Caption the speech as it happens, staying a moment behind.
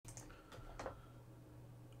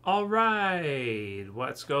All right,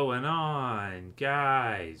 what's going on,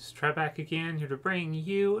 guys? Trev back again, here to bring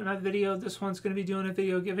you another video. This one's going to be doing a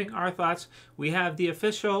video giving our thoughts. We have the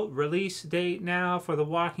official release date now for the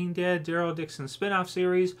Walking Dead Daryl Dixon spin-off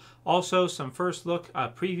series. Also, some first look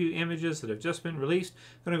preview images that have just been released.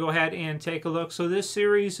 I'm going to go ahead and take a look. So this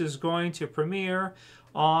series is going to premiere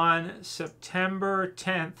on September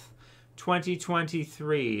 10th,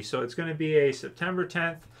 2023. So it's going to be a September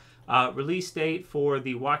 10th release date for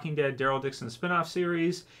the Walking Dead Daryl Dixon spinoff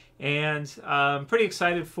series, and I'm pretty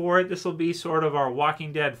excited for it. This will be sort of our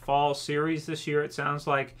Walking Dead fall series this year. It sounds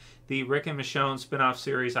like the Rick and Michonne spinoff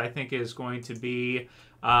series, I think, is going to be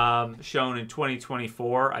shown in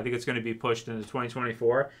 2024. I think it's going to be pushed into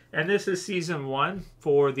 2024. And this is season 1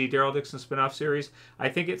 for the Daryl Dixon spinoff series. I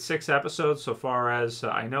think it's 6 episodes so far as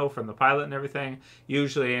I know from the pilot and everything.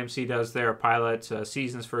 Usually AMC does their pilot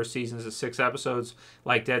seasons, first seasons is 6 episodes.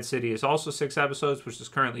 Like Dead City is also 6 episodes, which is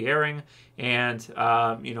currently airing. And,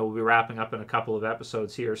 we'll be wrapping up in a couple of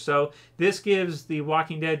episodes here. So this gives the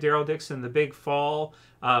Walking Dead Daryl Dixon the big fall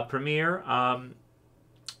premiere.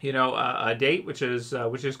 A date which is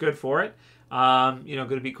good for it. Going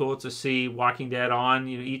to be cool to see Walking Dead on.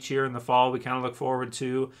 Each year in the fall, we kind of look forward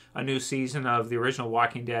to a new season of the original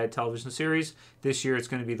Walking Dead television series. This year, it's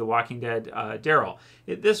going to be the Walking Dead Daryl.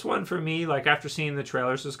 This one for me, like after seeing the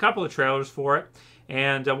trailers, there's a couple of trailers for it,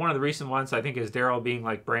 and one of the recent ones I think is Daryl being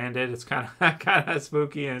like branded. It's kind of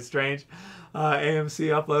spooky and strange. AMC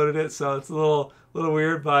uploaded it, so it's a little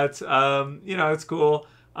weird, but it's cool.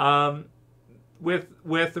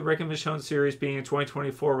 With the Rick and Michonne series being a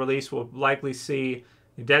 2024 release, we'll likely see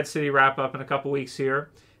Dead City wrap up in a couple weeks here.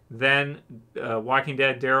 Then Walking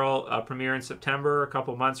Dead Daryl premiere in September, a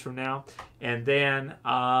couple months from now. And then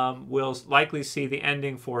we'll likely see the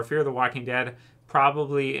ending for Fear the Walking Dead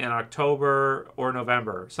probably in October or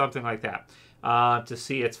November, something like that. To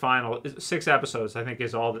see its final 6 episodes, I think,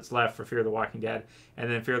 is all that's left for Fear the Walking Dead, and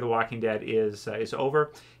then Fear the Walking Dead is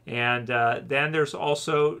over. And then there's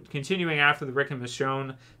also continuing after the Rick and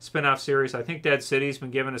Michonne spinoff series. I think Dead City's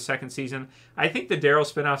been given a second season. I think the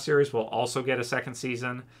Daryl spinoff series will also get a second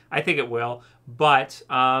season. I think it will, but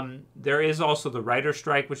there is also the writer's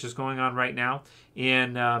strike, which is going on right now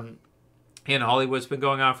in Hollywood. It's been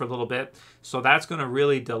going on for a little bit, so that's going to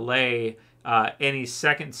really delay any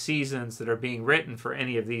second seasons that are being written for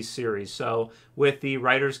any of these series. So with the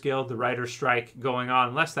Writers Guild, the writer's strike going on,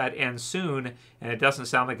 unless that ends soon, and it doesn't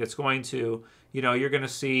sound like it's going to, you're going to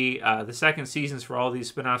see the second seasons for all these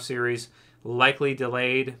spin-off series likely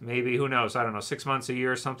delayed, maybe, who knows, I don't know, 6 months, a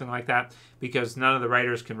year, something like that, because none of the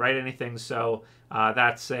writers can write anything. So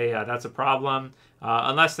that's a problem,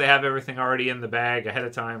 unless they have everything already in the bag ahead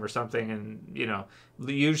of time or something. And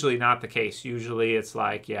usually not the case. Usually it's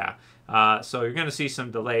like, so you're going to see some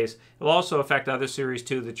delays. It will also affect other series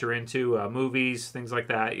too that you're into, movies, things like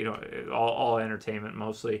that. All entertainment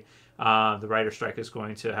mostly. The writer strike is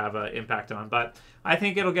going to have an impact on, but I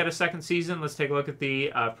think it'll get a second season. Let's take a look at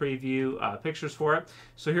the preview pictures for it.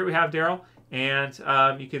 So here we have Daryl,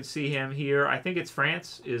 and you can see him here. I think it's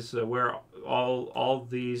France is where all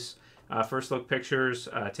these first look pictures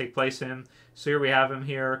take place in. So here we have him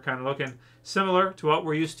here, kind of looking similar to what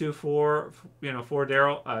we're used to for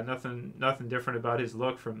Daryl. Nothing different about his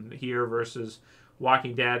look from here versus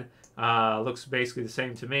Walking Dead. Looks basically the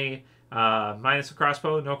same to me. Minus a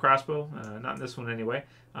crossbow, no crossbow, not in this one anyway.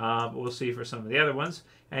 But we'll see for some of the other ones.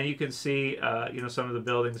 And you can see, some of the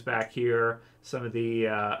buildings back here, some of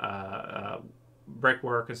the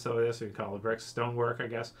brickwork and stuff like this. We can call it brick, stonework, I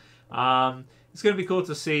guess. It's going to be cool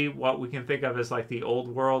to see what we can think of as like the old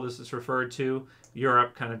world, as it's referred to.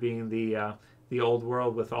 Europe kind of being the old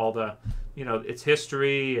world with all the, its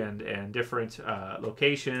history and different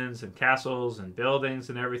locations and castles and buildings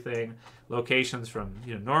and everything. Locations from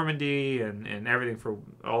Normandy and everything for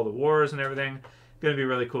all the wars and everything. Going to be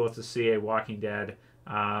really cool to see a Walking Dead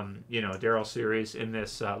Daryl series in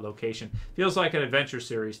this location. Feels like an adventure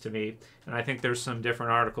series to me, and I think there's some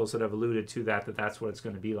different articles that have alluded to that's what it's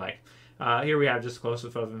going to be like. Here we have just a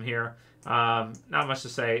close-up of him here. Not much to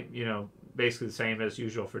say, basically the same as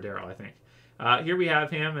usual for Daryl, I think. Here we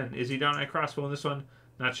have him, and is he down a crossbow in this one?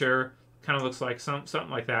 Not sure. Kind of looks like something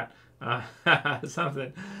like that.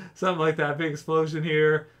 Something like that. Big explosion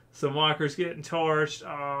here. Some walkers getting torched.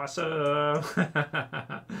 Awesome.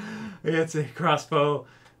 It's a crossbow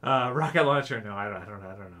rocket launcher. No, I don't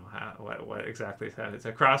know what exactly is that. It's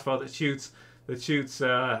a crossbow that shoots I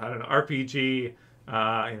don't know, RPG. Okay,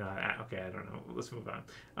 I don't know. Let's move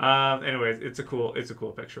on. Anyways, it's a cool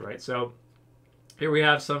picture, right? So here we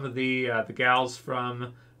have some of the gals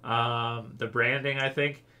from the branding, I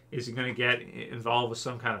think. Is he going to get involved with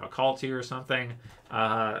some kind of a cult here or something?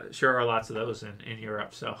 Sure are lots of those in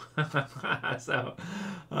Europe. So, not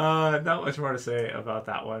much more to say about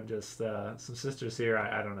that one. Just some sisters here.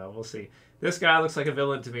 I don't know. We'll see. This guy looks like a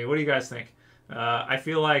villain to me. What do you guys think? I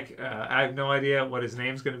feel like I have no idea what his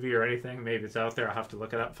name's going to be or anything. Maybe it's out there. I'll have to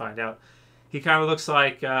look it up and find out. He kind of looks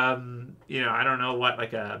like, I don't know what,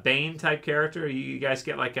 like a Bane type character. You guys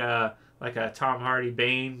get like a Tom Hardy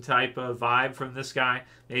Bane type of vibe from this guy.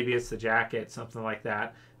 Maybe it's the jacket, something like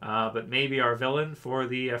that. But maybe our villain for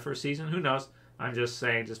the first season. Who knows? I'm just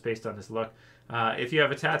saying, just based on his look. If you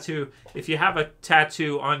have a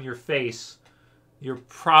tattoo on your face, you're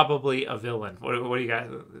probably a villain. What do you guys?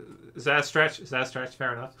 Is that a stretch? Is that a stretch?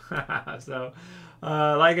 Fair enough. So,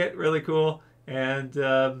 I like it. Really cool. And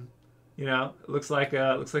looks like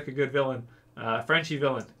a good villain. Frenchy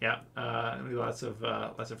villain, yeah. Lots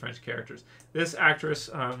of French characters. This actress,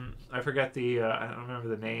 I forget I don't remember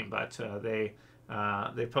the name, but they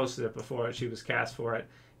posted it before she was cast for it.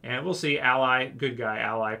 And we'll see. Ally, good guy,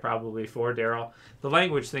 ally probably for Daryl. The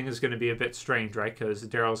language thing is going to be a bit strange, right? Because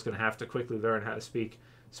Daryl's going to have to quickly learn how to speak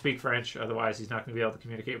French. Otherwise, he's not going to be able to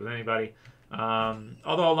communicate with anybody.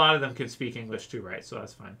 Although a lot of them can speak English too, right? So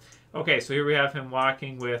that's fine. Okay, so here we have him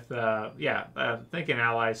walking with, thinking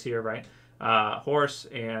allies here, right? Horse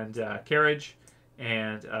and carriage,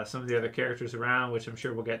 and some of the other characters around, which I'm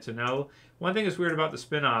sure we'll get to know. One thing is weird about the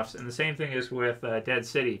spin-offs, and the same thing is with Dead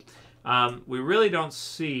City. We really don't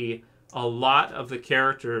see a lot of the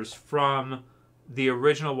characters from the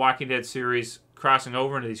original Walking Dead series crossing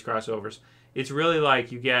over into these crossovers. It's really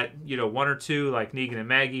like you get, one or two, like Negan and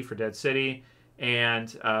Maggie for Dead City,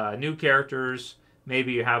 and new characters.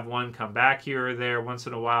 Maybe you have one come back here or there once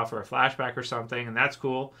in a while for a flashback or something, and that's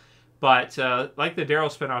cool. But like the Daryl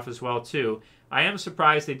spinoff as well, too, I am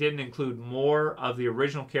surprised they didn't include more of the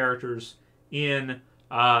original characters in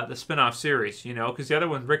the spinoff series, because the other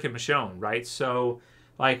one, Rick and Michonne, right? So,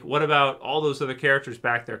 like, what about all those other characters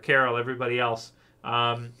back there? Carol, everybody else.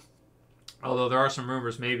 Although there are some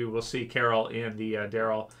rumors maybe we'll see Carol in the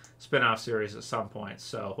Daryl spinoff series at some point,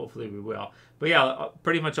 so hopefully we will. But yeah,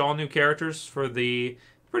 pretty much all new characters for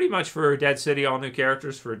Dead City, all new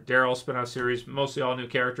characters. For Daryl spinoff series, mostly all new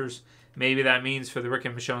characters. Maybe that means for the Rick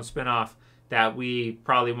and Michonne spinoff that we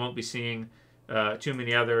probably won't be seeing too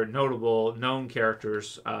many other notable known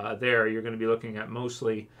characters there. You're going to be looking at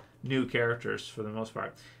mostly new characters for the most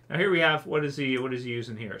part. Now here we have, what is he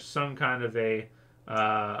using here? Some kind of a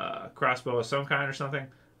crossbow of some kind or something.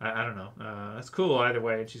 I don't know. That's cool either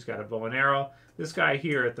way. And she's got a bow and arrow. This guy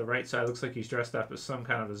here at the right side looks like he's dressed up as some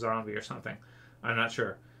kind of a zombie or something. I'm not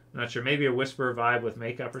sure. Maybe a Whisper vibe with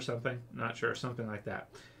makeup or something. Not sure. Something like that.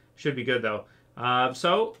 Should be good though.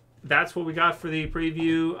 So that's what we got for the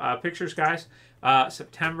preview pictures, guys.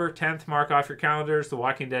 September 10th. Mark off your calendars. The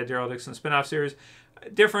Walking Dead Daryl Dixon spinoff series.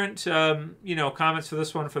 Different, comments for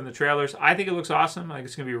this one from the trailers. I think it looks awesome. I think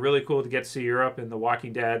it's going to be really cool to get to see Europe in the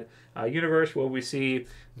Walking Dead universe, where we see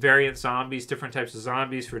variant zombies, different types of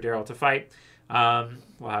zombies for Daryl to fight.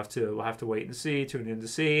 We'll have to wait and see, tune in to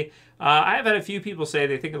see. I have had a few people say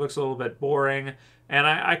they think it looks a little bit boring, and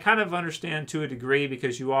I kind of understand to a degree,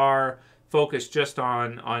 because you are focused just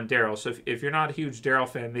on Daryl. So if you're not a huge Daryl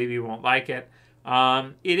fan, maybe you won't like it.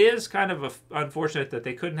 It is kind of unfortunate that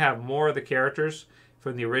they couldn't have more of the characters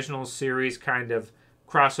from the original series kind of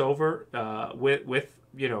crossover with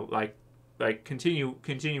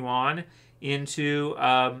continue on into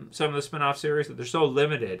some of the spin-off series. That they're so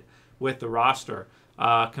limited with the roster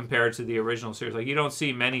compared to the original series. Like, you don't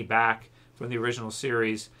see many back from the original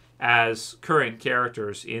series as current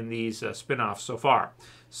characters in these spin-offs so far.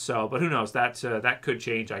 So, but who knows? That could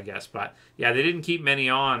change, I guess. But yeah, they didn't keep many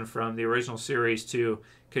on from the original series to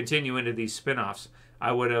continue into these spin-offs.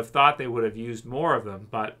 I would have thought they would have used more of them,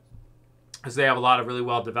 but because they have a lot of really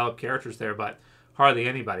well-developed characters there, but hardly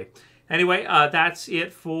anybody. Anyway, that's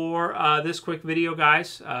it for this quick video,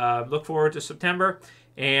 guys. Look forward to September.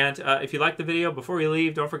 And if you like the video, before you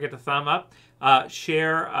leave, don't forget to thumb up,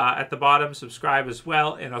 share at the bottom, subscribe as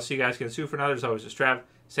well, and I'll see you guys again soon for another. As always, it's Trev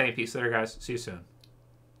saying peace later, guys. See you soon.